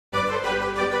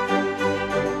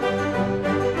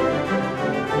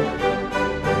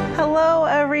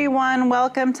everyone.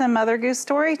 Welcome to Mother Goose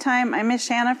Storytime. I'm Miss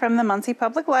Shanna from the Muncie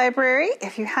Public Library.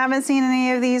 If you haven't seen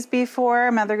any of these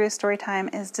before, Mother Goose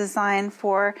Storytime is designed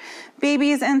for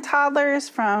babies and toddlers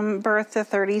from birth to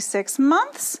 36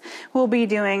 months. We'll be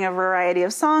doing a variety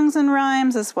of songs and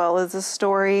rhymes as well as a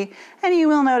story. And you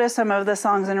will notice some of the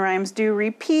songs and rhymes do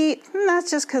repeat. And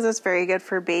that's just because it's very good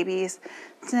for babies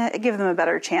to give them a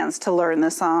better chance to learn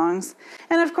the songs.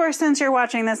 And of course, since you're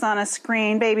watching this on a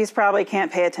screen, babies probably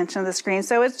can't pay attention to the screen.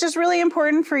 So it's just really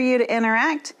important for you to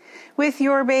interact with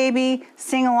your baby,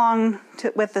 sing along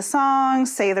with the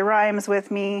songs, say the rhymes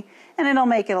with me, and it'll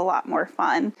make it a lot more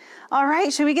fun. All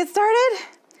right, should we get started?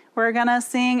 We're gonna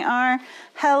sing our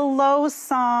hello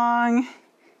song.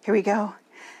 Here we go.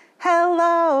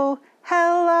 Hello,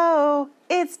 hello,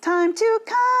 it's time to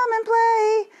come and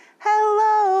play.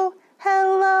 Hello,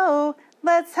 hello,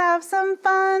 let's have some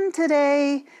fun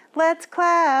today. Let's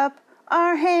clap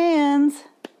our hands.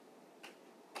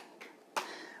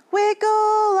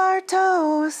 Wiggle our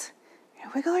toes.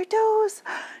 Wiggle our toes.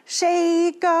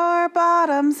 Shake our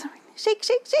bottoms. Shake,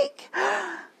 shake, shake.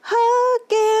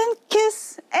 Hug and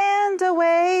kiss and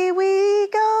away we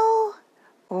go.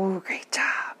 Oh, great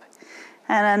job.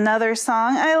 And another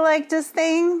song I like to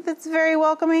sing that's very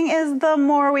welcoming is The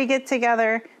More We Get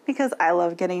Together, because I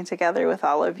love getting together with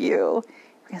all of you.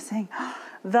 We're going to sing,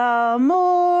 the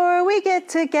more we get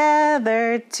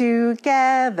together,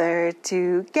 together,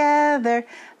 together,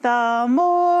 the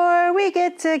more we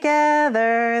get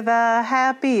together, the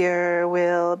happier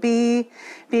we'll be,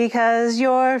 because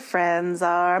your friends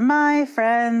are my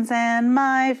friends and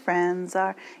my friends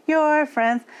are your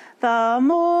friends. The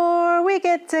more we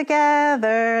get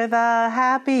together, the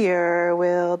happier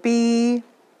we'll be.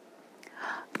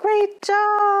 Great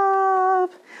job!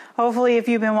 Hopefully if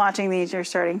you've been watching these, you're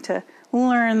starting to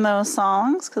learn those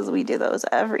songs, because we do those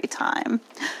every time.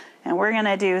 And we're going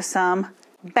to do some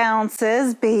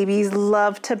bounces. Babies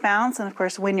love to bounce. And of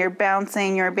course, when you're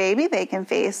bouncing your baby, they can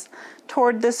face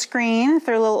toward the screen if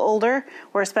they're a little older,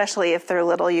 or especially if they're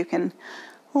little, you can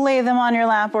lay them on your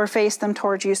lap or face them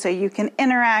towards you so you can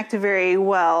interact very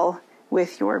well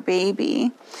with your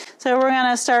baby. So we're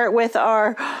going to start with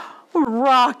our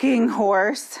rocking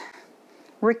horse.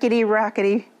 Rickety,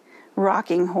 rockety,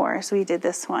 rocking horse. We did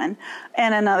this one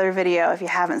in another video. If you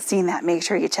haven't seen that, make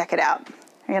sure you check it out.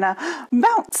 You're going to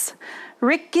bounce.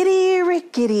 Rickety,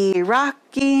 rickety,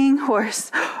 rocking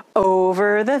horse,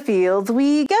 over the fields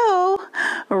we go.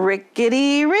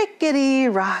 Rickety, rickety,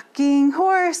 rocking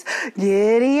horse,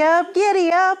 giddy up,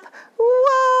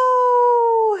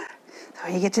 whoa! So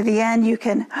when you get to the end, you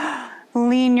can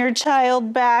lean your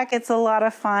child back. It's a lot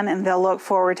of fun, and they'll look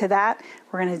forward to that.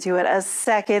 We're going to do it a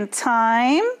second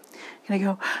time. You're going to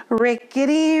go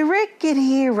rickety,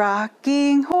 rickety,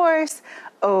 rocking horse,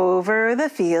 over the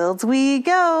fields we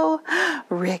go.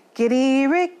 Rickety,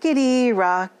 rickety,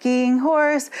 rocking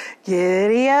horse,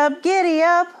 giddy up,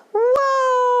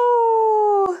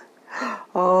 whoa!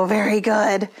 Oh, very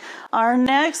good. Our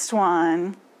next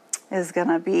one is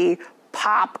gonna be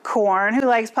popcorn. Who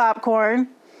likes popcorn?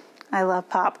 I love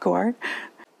popcorn.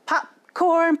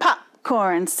 Popcorn,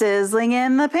 popcorn, sizzling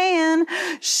in the pan.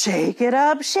 Shake it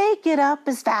up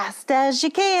as fast as you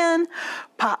can.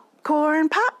 Popcorn,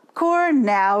 popcorn,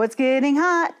 now it's getting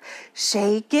hot.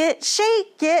 Shake it,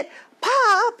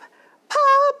 pop,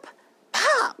 pop,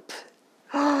 pop.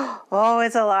 Oh,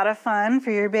 it's a lot of fun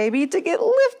for your baby to get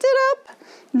lifted up.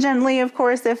 Gently, of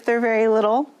course, if they're very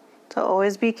little. So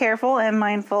always be careful and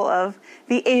mindful of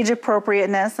the age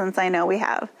appropriateness, since I know we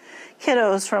have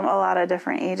kiddos from a lot of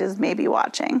different ages maybe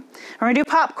watching. We're gonna do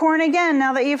popcorn again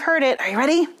now that you've heard it. Are you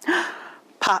ready?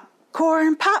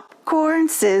 Popcorn, popcorn,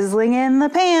 sizzling in the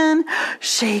pan.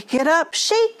 Shake it up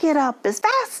as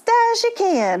fast as you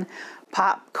can.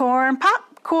 Popcorn,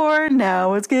 popcorn,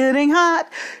 now it's getting hot.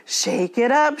 Shake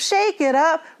it up,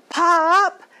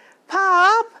 pop,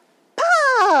 pop,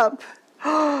 pop.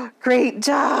 Great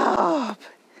job.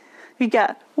 We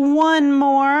got one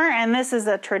more, and this is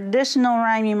a traditional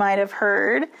rhyme you might have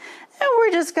heard. And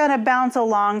we're just gonna bounce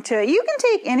along to it. You can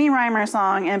take any rhyme or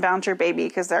song and bounce your baby,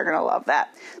 because they're gonna love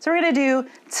that. So we're gonna do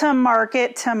to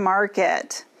market, to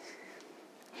market.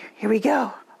 Here we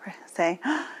go. We're gonna say,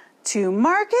 to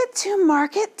market,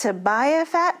 to buy a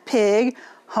fat pig.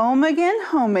 Home again,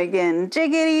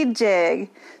 jiggity jig.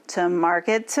 To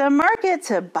market, to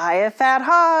buy a fat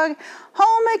hog.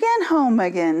 Home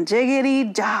again,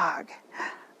 jiggity jog.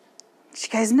 Did you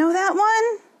guys know that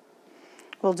one?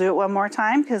 We'll do it one more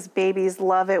time, because babies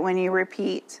love it when you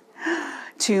repeat.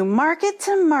 To market,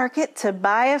 to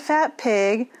buy a fat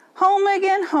pig. Home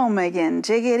again,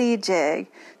 jiggity jig.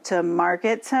 To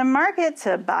market, to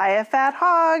buy a fat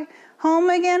hog.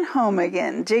 Home again,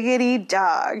 jiggity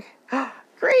dog.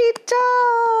 Great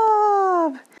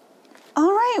job!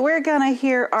 All right, we're gonna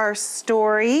hear our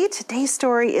story. Today's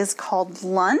story is called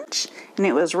Lunch, and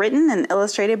it was written and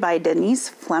illustrated by Denise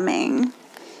Fleming.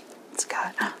 It's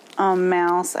got a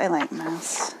mouse. I like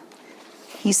mouse.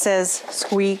 He says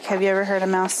squeak. Have you ever heard a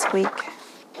mouse squeak?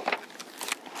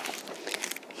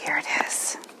 Here it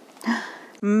is.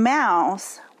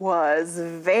 Mouse was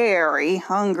very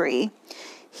hungry.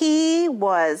 He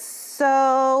was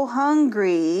so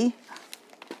hungry.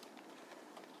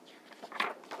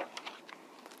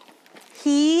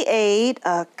 He ate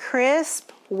a crisp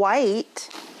white.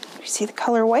 You see the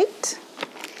color white?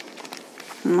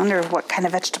 I wonder what kind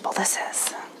of vegetable this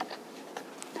is.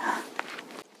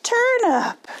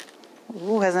 Turnip.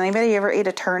 Ooh, has anybody ever ate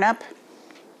a turnip?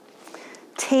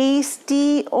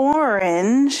 Tasty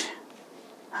orange.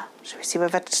 Should we see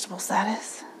what vegetables that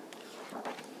is?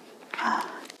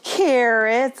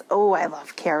 Carrots. Oh, I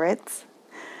love carrots.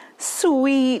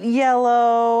 Sweet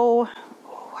yellow.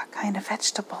 Oh, what kind of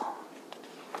vegetable?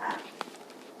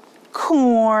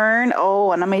 Corn. Oh,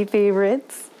 one of my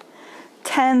favorites.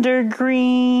 Tender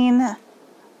green.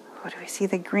 What do we see?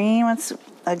 The green? What's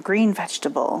a green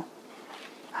vegetable?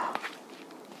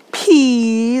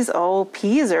 Peas. Oh,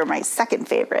 peas are my second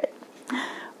favorite.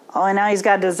 Oh, and now he's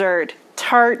got dessert.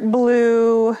 Tart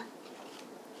blue.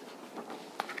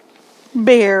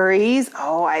 Berries.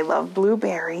 Oh, I love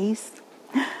blueberries.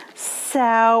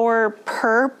 Sour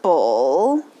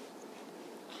purple.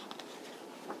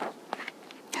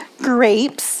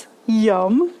 Grapes.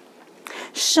 Yum.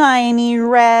 Shiny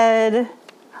red.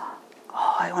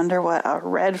 Oh, I wonder what a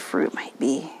red fruit might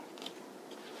be.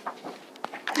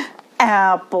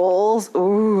 Apples.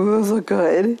 Ooh, those look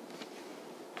good.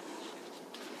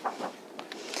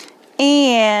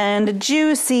 And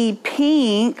juicy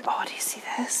pink. Oh, do you see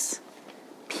this?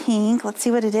 Pink. Let's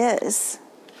see what it is.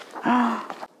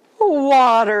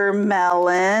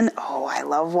 Watermelon. Oh, I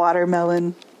love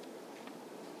watermelon.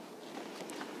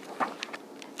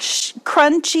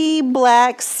 Crunchy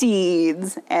black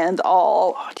seeds and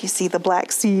all. Oh, do you see the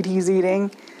black seed he's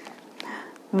eating?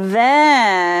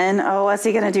 Then, oh, what's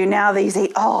he gonna do now that he's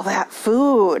ate all that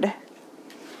food?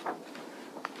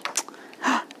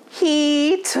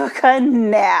 He took a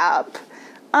nap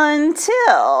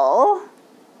until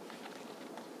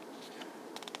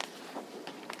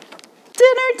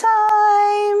dinner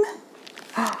time.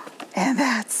 And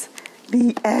that's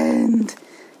the end.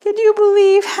 Can you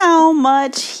believe how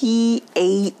much he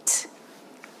ate?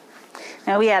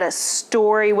 Now we had a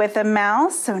story with a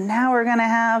mouse, so now we're gonna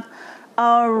have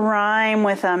a rhyme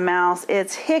with a mouse.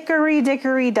 It's hickory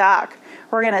dickory dock.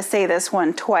 We're gonna say this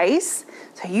one twice,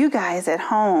 so you guys at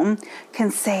home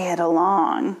can say it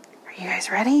along. Are you guys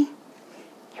ready?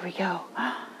 Here we go.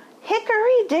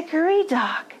 Hickory dickory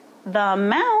dock, the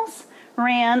mouse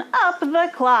ran up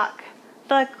the clock.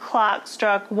 The clock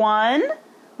struck 1.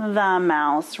 The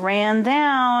mouse ran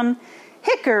down.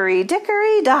 Hickory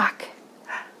dickory dock.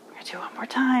 We're gonna do it one more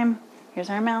time.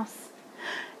 Here's our mouse.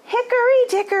 Hickory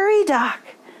dickory dock.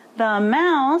 The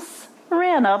mouse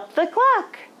ran up the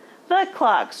clock. The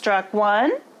clock struck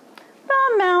 1.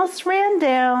 The mouse ran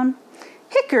down.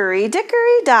 Hickory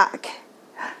dickory dock.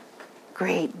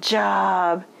 Great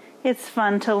job. It's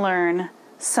fun to learn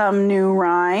some new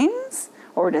rhymes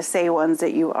or to say ones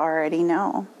that you already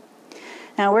know.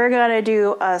 Now we're going to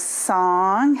do a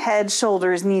song, Head,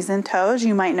 Shoulders, Knees, and Toes.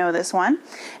 You might know this one.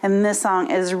 And this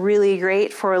song is really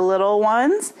great for little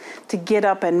ones to get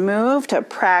up and move, to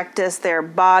practice their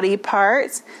body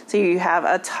parts. So you have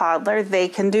a toddler, they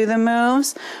can do the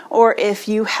moves. Or if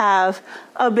you have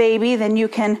a baby, then you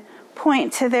can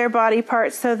point to their body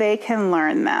parts so they can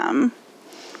learn them.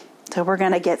 So we're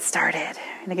going to get started.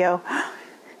 We're going to go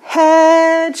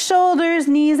head, shoulders,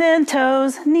 knees, and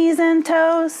toes, knees and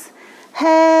toes.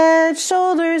 Head,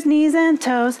 shoulders, knees and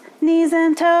toes, knees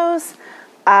and toes.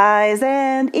 Eyes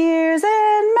and ears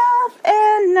and mouth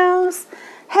and nose.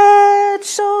 Head,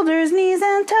 shoulders, knees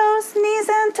and toes, knees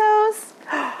and toes.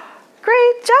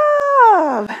 Great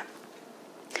job!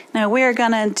 Now we're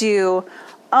gonna do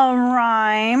a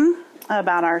rhyme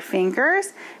about our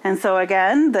fingers. And so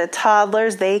again, the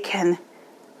toddlers, they can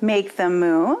make the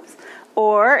moves.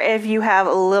 Or if you have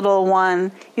a little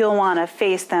one, you'll want to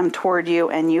face them toward you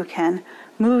and you can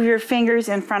move your fingers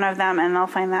in front of them and they'll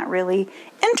find that really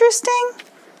interesting.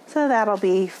 So that'll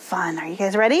be fun. Are you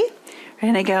guys ready?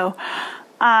 We're going to go.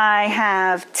 I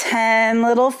have 10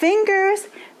 little fingers.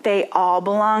 They all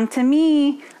belong to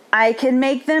me. I can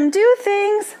make them do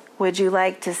things. Would you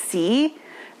like to see?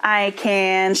 I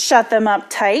can shut them up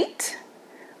tight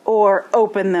or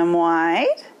open them wide.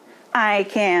 I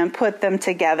can put them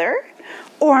together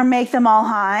or make them all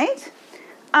hide.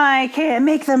 I can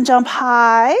make them jump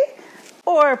high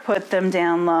or put them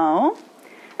down low.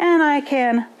 And I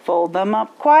can fold them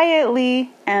up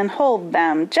quietly and hold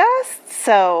them just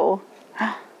so.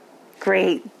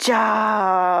 Great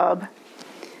job.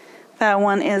 That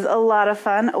one is a lot of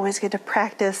fun. Always get to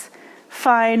practice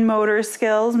fine motor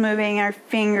skills, moving our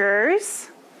fingers.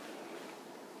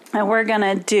 And we're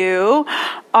gonna do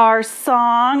our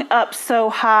song, Up So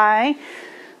High.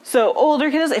 So older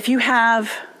kiddos, if you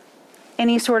have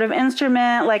any sort of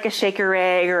instrument like a shaker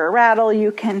rig or a rattle,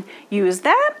 you can use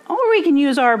that, or we can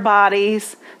use our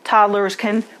bodies. Toddlers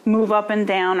can move up and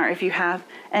down, or if you have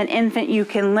an infant, you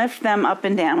can lift them up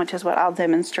and down, which is what I'll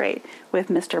demonstrate with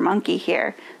Mr. Monkey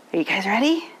here. Are you guys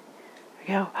ready? Here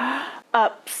we go.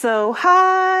 Up so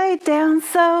high, down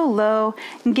so low,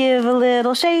 give a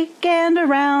little shake and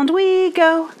around we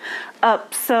go.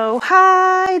 Up so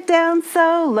high, down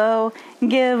so low,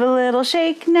 give a little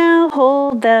shake, now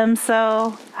hold them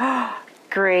so.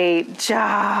 Great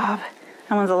job.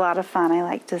 That one's a lot of fun. I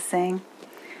like to sing.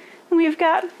 We've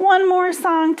got one more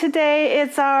song today.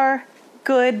 It's our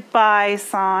goodbye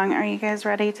song. Are you guys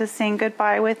ready to sing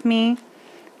goodbye with me?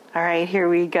 All right, here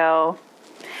we go.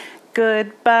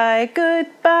 Goodbye,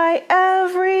 goodbye,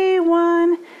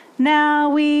 everyone. Now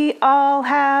we all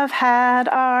have had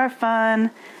our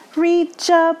fun. Reach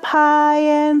up high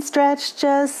and stretch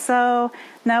just so.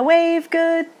 Now wave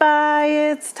goodbye,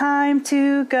 it's time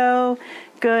to go.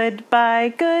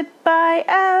 Goodbye, goodbye,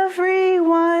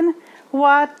 everyone.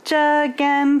 Watch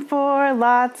again for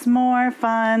lots more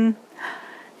fun.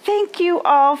 Thank you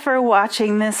all for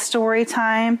watching this story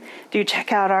time. Do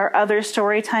check out our other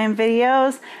story time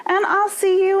videos, and I'll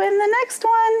see you in the next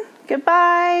one.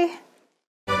 Goodbye.